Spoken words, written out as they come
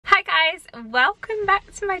guys, welcome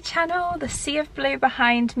back to my channel. The sea of blue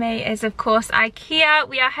behind me is of course Ikea.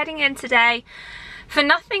 We are heading in today for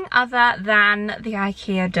nothing other than the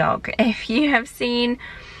Ikea dog. If you have seen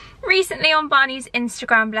recently on Barney's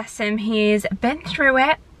Instagram, bless him, he's been through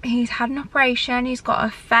it. He's had an operation. He's got a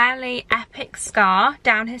fairly epic scar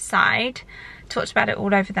down his side. Talked about it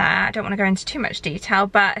all over there. I don't want to go into too much detail,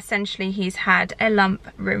 but essentially he's had a lump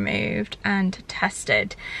removed and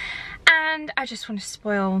tested. And I just want to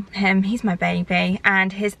spoil him. He's my baby,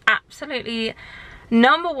 and his absolutely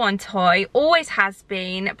number one toy, always has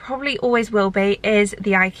been, probably always will be, is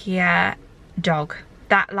the Ikea dog.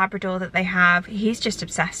 That Labrador that they have, he's just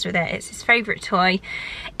obsessed with it. It's his favourite toy.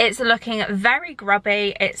 It's looking very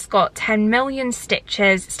grubby. It's got 10 million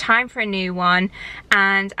stitches. It's time for a new one,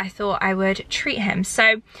 and I thought I would treat him.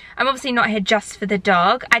 So I'm obviously not here just for the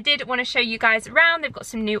dog. I did want to show you guys around. They've got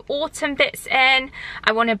some new autumn bits in.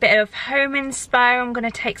 I want a bit of home inspo. I'm going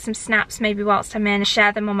to take some snaps maybe whilst I'm in and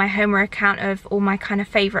share them on my Homer account of all my kind of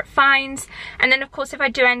favourite finds. And then of course if I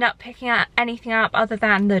do end up picking up anything up other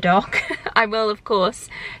than the dog, I will of course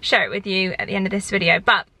share it with you at the end of this video.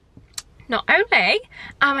 But not only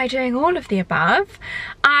am I doing all of the above,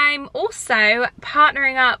 I'm also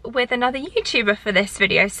partnering up with another YouTuber for this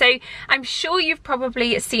video. So I'm sure you've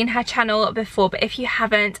probably seen her channel before, but if you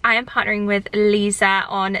haven't, I am partnering with Lisa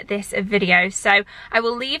on this video. So I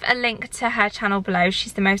will leave a link to her channel below.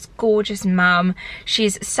 She's the most gorgeous mum.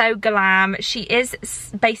 She's so glam. She is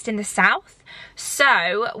based in the south.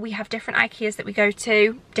 So we have different Ikeas that we go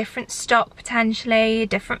to, different stock potentially,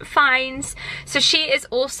 different finds. So she is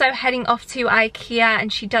also heading off to Ikea,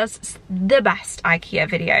 and she does the best Ikea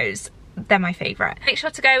videos. They're my favourite. Make sure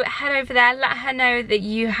to go head over there, let her know that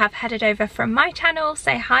you have headed over from my channel,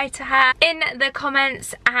 say hi to her in the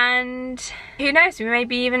comments, and who knows, we may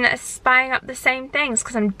be even spying up the same things,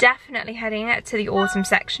 because I'm definitely heading to the autumn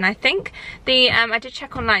section. I think I did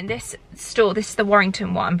check online, this store, this is the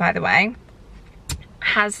Warrington one by the way,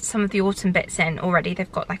 has some of the autumn bits in already.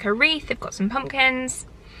 They've got like a wreath, they've got some pumpkins.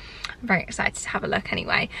 I'm very excited to have a look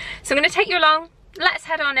anyway. So I'm going to take you along. Let's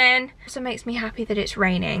head on in. It also makes me happy that it's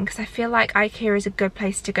raining, because I feel like Ikea is a good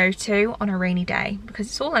place to go to on a rainy day, because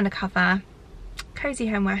it's all undercover, cozy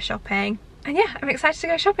homeware shopping. And yeah, I'm excited to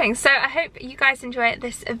go shopping. So I hope you guys enjoy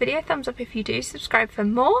this video. Thumbs up if you do, subscribe for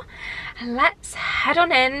more, and let's head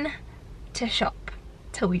on in to shop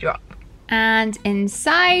till we drop. And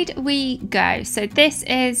inside we go. So this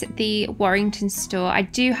is the Warrington store. I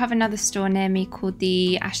do have another store near me called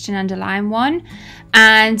the Ashton-under-Lyne one,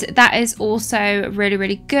 and that is also really,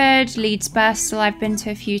 really good. Leeds Bristol I've been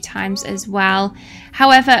to a few times as well.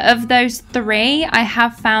 However, of those three, I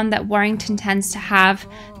have found that Warrington tends to have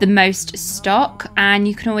the most stock, and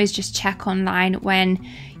you can always just check online when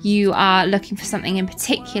you are looking for something in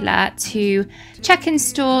particular to check in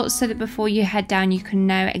store, so that before you head down you can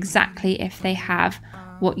know exactly if they have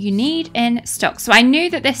what you need in stock. So I knew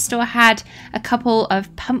that this store had a couple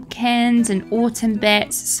of pumpkins and autumn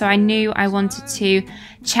bits, so I knew I wanted to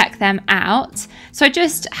check them out. So I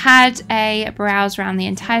just had a browse around the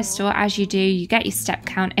entire store. As you do, you get your step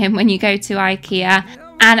count in when you go to Ikea.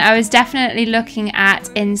 And I was definitely looking at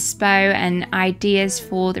inspo and ideas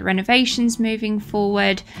for the renovations moving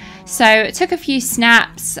forward. So I took a few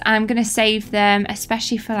snaps. I'm going to save them,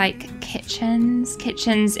 especially for like kitchens.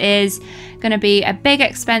 Kitchens is going to be a big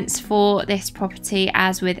expense for this property,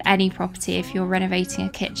 as with any property if you're renovating a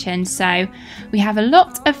kitchen. So we have a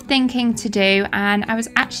lot of thinking to do, and I was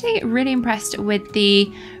actually really impressed with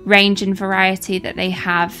the range and variety that they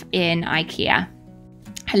have in Ikea.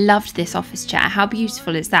 I loved this office chair. How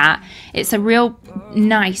beautiful is that? It's a real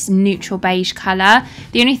nice neutral beige colour.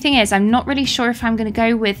 The only thing is, I'm not really sure if I'm going to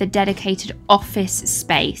go with a dedicated office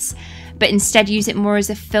space, but instead use it more as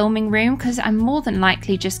a filming room, because I'm more than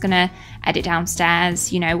likely just going to edit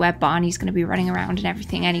downstairs, you know, where Barney's going to be running around and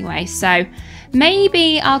everything anyway. So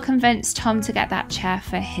maybe I'll convince Tom to get that chair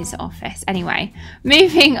for his office. Anyway,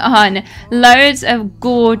 moving on. Loads of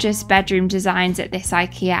gorgeous bedroom designs at this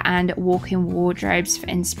Ikea, and walk-in wardrobes for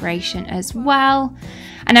inspiration as well.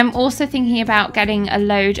 And I'm also thinking about getting a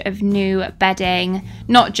load of new bedding,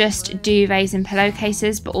 not just duvets and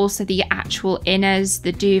pillowcases, but also the actual inners,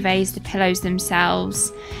 the duvets, the pillows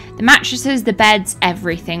themselves, the mattresses, the beds,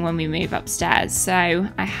 everything when we move upstairs. So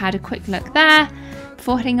I had a quick look there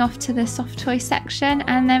before heading off to the soft toy section,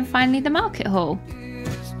 and then finally the market hall.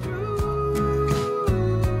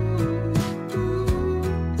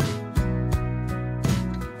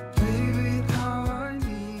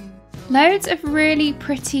 Loads of really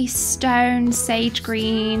pretty stone, sage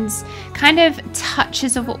greens, kind of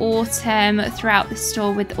touches of autumn throughout the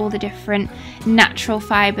store with all the different natural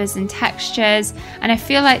fibres and textures. And I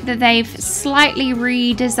feel like that they've slightly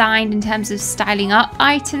redesigned in terms of styling up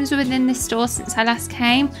items within this store since I last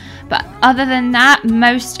came. But other than that,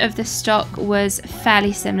 most of the stock was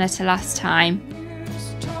fairly similar to last time.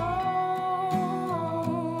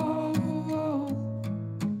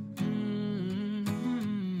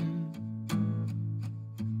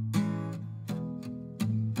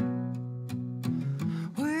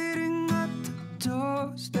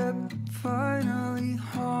 Finally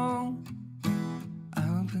home.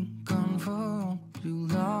 I've been gone for too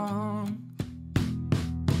long.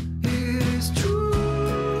 It is true.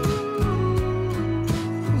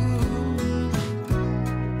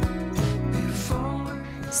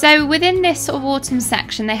 So within this sort of autumn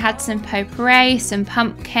section, they had some potpourri, some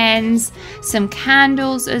pumpkins, some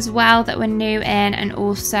candles as well that were new in, and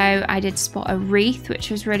also I did spot a wreath, which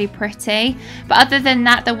was really pretty. But other than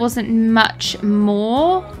that, there wasn't much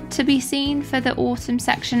more to be seen for the autumn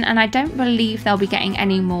section, and I don't believe they'll be getting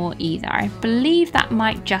any more either. I believe that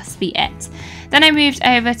might just be it. Then I moved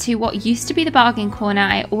over to what used to be the bargain corner.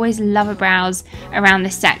 I always love a browse around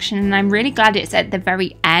this section, and I'm really glad it's at the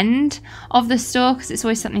very end of the store because it's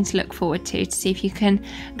always something to look forward to see if you can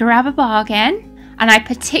grab a bargain. And I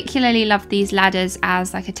particularly love these ladders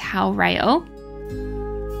as like a towel rail.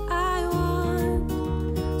 I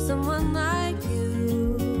want someone like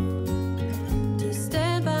you to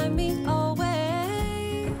stand by me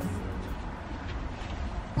always.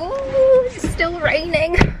 Oh, it's still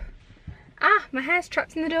raining. Ah, my hair's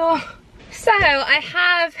trapped in the door. So I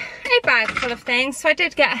have a bag full of things. So I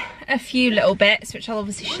did get a few little bits, which I'll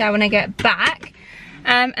obviously share when I get back.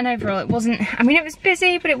 And overall it wasn't, I mean, it was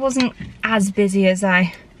busy, but it wasn't as busy as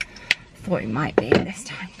I thought it might be at this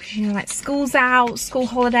time. Because, you know, like school's out, school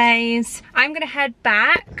holidays. I'm gonna head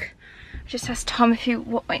back. I just asked Tom if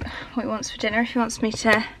what he wants for dinner, if he wants me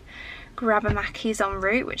to grab a Mackey's en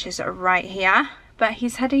route, which is right here. But he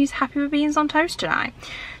said he's happy with beans on toast tonight.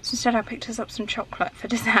 So instead I picked us up some chocolate for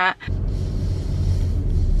dessert.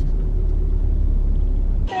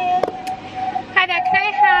 Hi there, can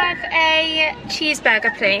I have a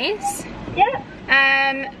cheeseburger please? Yep.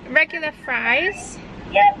 Regular fries.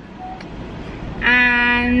 Yep.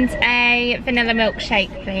 And a vanilla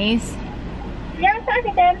milkshake please. Yeah,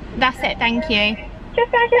 perfect then. That's it, thank you.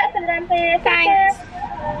 Just back it up for them, please. Thanks.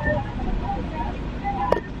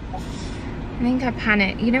 I think I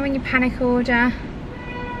panicked. You know when you panic order?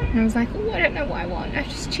 And I was like, oh, I don't know what I want. I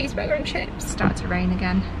just cheeseburger and chips. Start to rain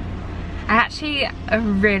again. I actually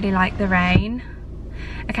really like the rain.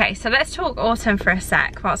 Okay, so let's talk autumn for a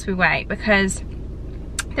sec whilst we wait, because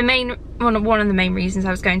one of the main reasons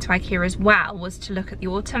I was going to Ikea as well was to look at the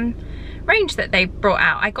autumn range that they brought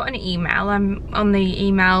out. I got an email, I'm on the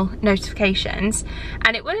email notifications,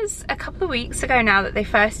 and it was a couple of weeks ago now that they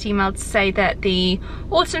first emailed to say that the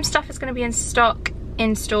autumn stuff is going to be in stock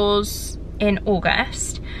in stores in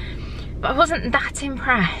August, but I wasn't that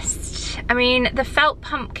impressed. I mean, the felt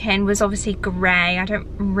pumpkin was obviously grey. I don't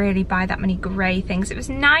really buy that many grey things. It was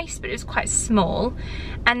nice, but it was quite small.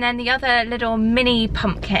 And then the other little mini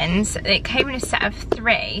pumpkins, it came in a set of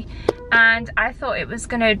 3. And I thought it was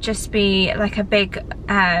gonna just be like a big,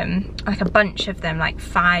 like a bunch of them, like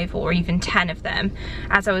 5 or even 10 of them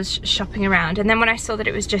as I was shopping around. And then when I saw that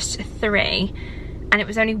it was just 3 and it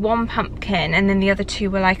was only 1 pumpkin and then the other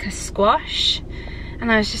 2 were like a squash.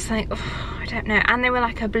 And I was just like, oh, I don't know. And they were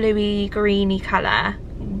like a bluey greeny colour,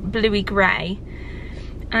 bluey grey.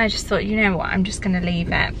 And I just thought, you know what, I'm just gonna leave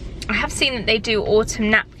it. I have seen that they do autumn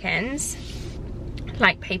napkins,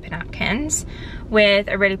 like paper napkins, with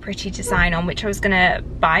a really pretty design on, which I was gonna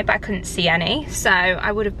buy, but I couldn't see any, so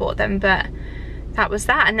I would have bought them, but that was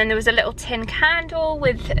that. And then there was a little tin candle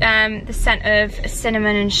with the scent of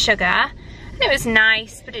cinnamon and sugar. And it was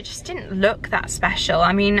nice, but it just didn't look that special.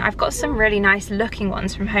 I mean, I've got some really nice looking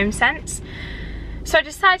ones from HomeSense. So I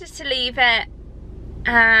decided to leave it,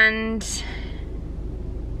 and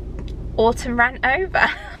autumn ran over.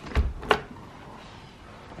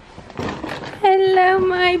 Hello,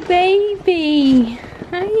 my baby.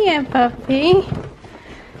 Hiya, puppy.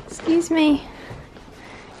 Excuse me.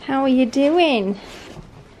 How are you doing?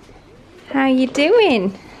 How you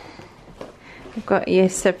doing? I've got you a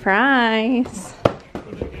surprise.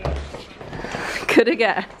 Could have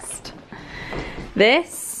guessed.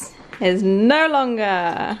 This is no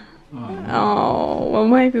longer. Oh, well,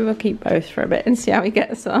 maybe we'll keep both for a bit and see how he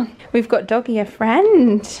gets on. We've got Doggy a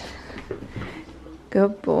friend.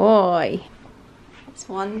 Good boy. That's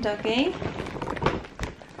 1 doggy.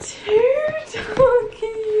 2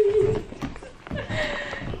 doggies.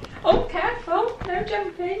 Oh, careful, no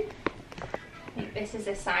jumping. I think this is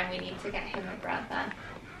a sign we need to get him a brother.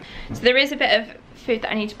 So there is a bit of food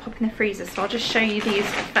that I need to pop in the freezer, so I'll just show you these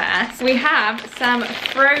first. We have some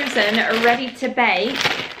frozen, ready to bake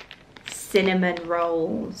cinnamon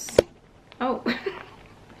rolls. Oh.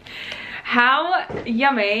 How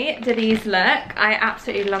yummy do these look? I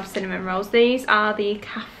absolutely love cinnamon rolls. These are the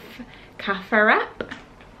Cafe Wrap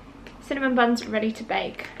cinnamon buns ready to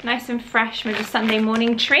bake. Nice and fresh with a Sunday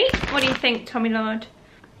morning treat. What do you think, Tommy Lord?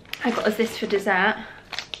 I got us this for dessert.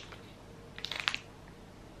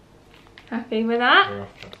 Happy with that?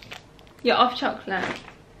 You're off chocolate.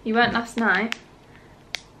 You weren't last night.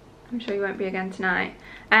 I'm sure you won't be again tonight.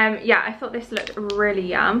 Yeah, I thought this looked really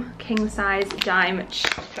yum. King size dime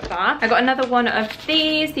chocolate bar. I got another one of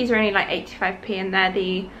these. These are only like 85p and they're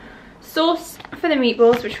the sauce for the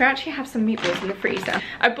meatballs, which we actually have some meatballs in the freezer.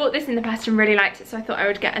 I bought this in the past and really liked it, so I thought I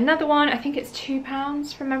would get another one. I think it's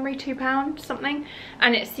 £2 from memory, £2 something.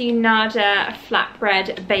 And it's the Nada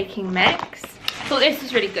flatbread baking mix. Thought this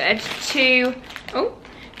was really good. Two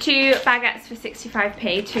baguettes for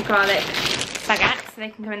 65p, 2 garlic baguettes, so they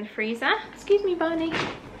can go in the freezer. Excuse me, Barney.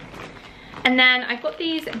 And then I got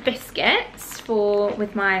these biscuits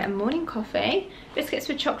with my morning coffee. Biscuits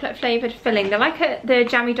with chocolate flavoured filling. They're like the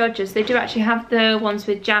Jammy Dodgers. They do actually have the ones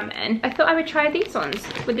with jam in. I thought I would try these ones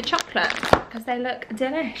with the chocolate because they look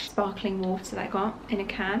delish. Sparkling water that I got in a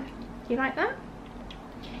can. You like that?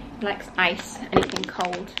 He likes ice, anything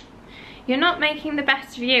cold. You're not making the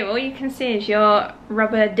best view. All you can see is your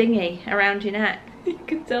rubber dinghy around your neck. You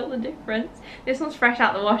can tell the difference. This one's fresh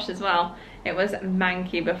out the wash as well. It was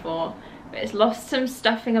manky before, but it's lost some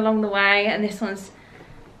stuffing along the way, and this one's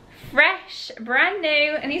fresh, brand new,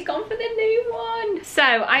 and he's gone for the new one. So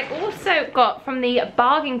I also got from the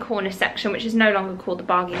bargain corner section, which is no longer called the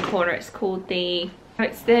bargain corner, it's called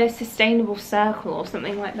it's the sustainable circle or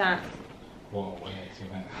something like that. What a way to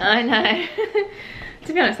it. I know.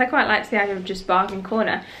 To be honest, I quite liked the idea of just bargain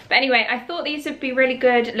corner. But anyway, I thought these would be really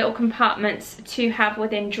good little compartments to have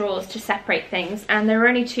within drawers to separate things. And they were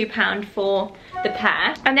only £2 for the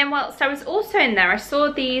pair. And then whilst I was also in there, I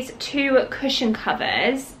saw these 2 cushion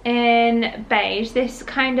covers in beige. This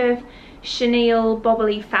kind of chenille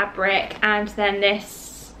bobbly fabric, and then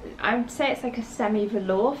this, I would say it's like a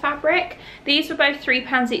semi-velour fabric. These were both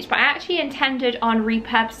 £3 each, but I actually intended on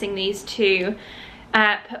repurposing these to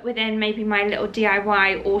put within maybe my little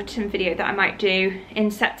DIY autumn video that I might do in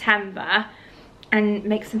September and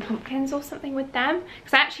make some pumpkins or something with them,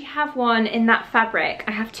 because I actually have one in that fabric.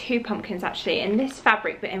 I have 2 pumpkins actually in this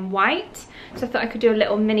fabric but in white, so I thought I could do a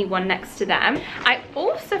little mini one next to them. I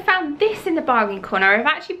also found this in the bargain corner. I've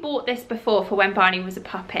actually bought this before for when Barney was a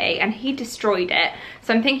puppy and he destroyed it,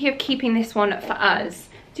 so I'm thinking of keeping this one for us.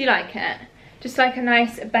 Do you like it? Just like a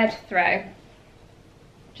nice bed throw.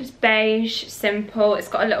 Just beige, simple. It's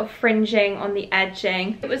got a little fringing on the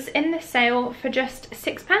edging. It was in the sale for just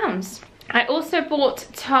 £6. I also bought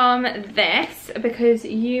Tom this because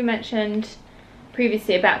you mentioned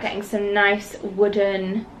previously about getting some nice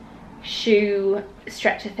wooden shoe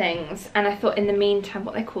stretcher things, and I thought in the meantime,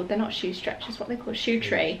 what they're called, they're not shoe stretchers, what they call shoe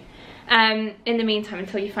tree. In the meantime,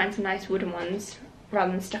 until you find some nice wooden ones,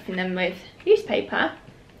 rather than stuffing them with newspaper,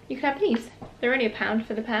 you could have these. They're only £1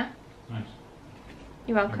 for the pair. Nice.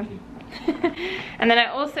 You're welcome. And then I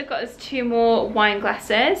also got us 2 more wine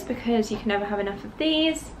glasses because you can never have enough of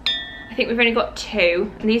these. I think we've only got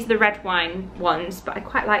 2, and these are the red wine ones, but I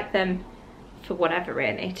quite like them for whatever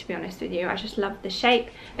really, to be honest with you. I just love the shape.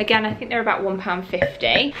 Again, I think they're about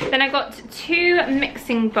 £1.50. Then I got 2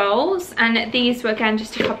 mixing bowls, and these were again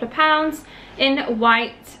just a couple of pounds in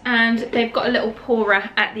white, and they've got a little pourer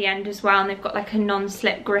at the end as well, and they've got like a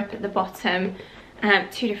non-slip grip at the bottom.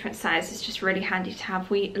 2 different sizes, just really handy to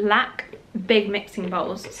have. We lack big mixing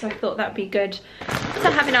bowls, so I thought that'd be good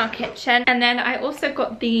to have in our kitchen. And then I also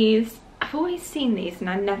got these. I've always seen these and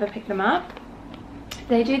I never pick them up.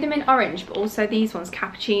 They do them in orange, but also these ones,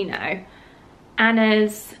 cappuccino.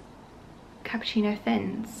 Anna's cappuccino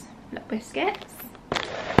thins, little biscuits.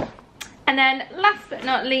 And then last but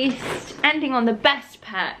not least, ending on the best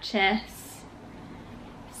purchase,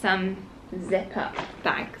 some zip up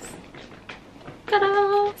bags.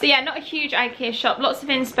 Ta-da! So yeah, not a huge Ikea shop, lots of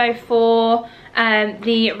inspo for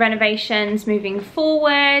the renovations moving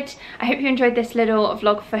forward. I hope you enjoyed this little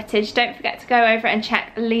vlog footage. Don't forget to go over and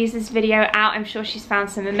check Lisa's video out. I'm sure she's found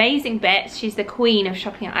some amazing bits. She's the queen of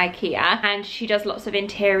shopping at Ikea, and she does lots of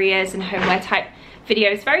interiors and homeware type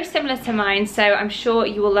videos, very similar to mine, so I'm sure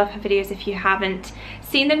you will love her videos if you haven't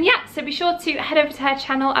seen them yet. So be sure to head over to her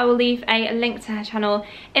channel. I will leave a link to her channel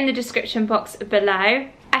in the description box below.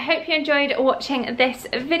 I hope you enjoyed watching this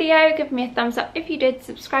video. Give me a thumbs up if you did,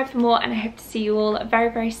 subscribe for more, and I hope to see you all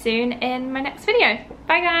very, very soon in my next video.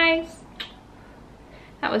 Bye guys.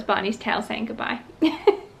 That was Barney's tail saying goodbye.